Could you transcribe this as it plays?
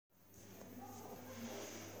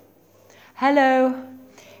Hello,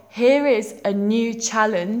 here is a new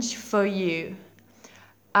challenge for you.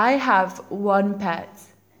 I have one pet,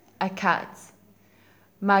 a cat.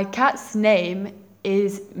 My cat's name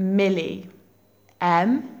is Millie,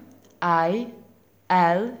 M-I-L-L-I-E.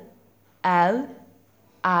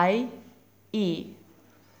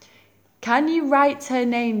 Can you write her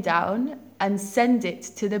name down and send it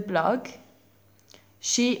to the blog?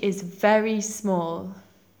 She is very small.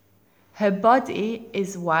 Her body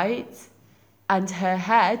is white and her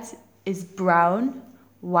head is brown,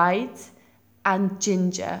 white and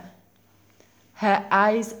ginger. Her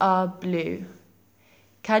eyes are blue.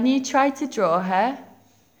 Can you try to draw her?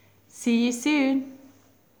 See you soon.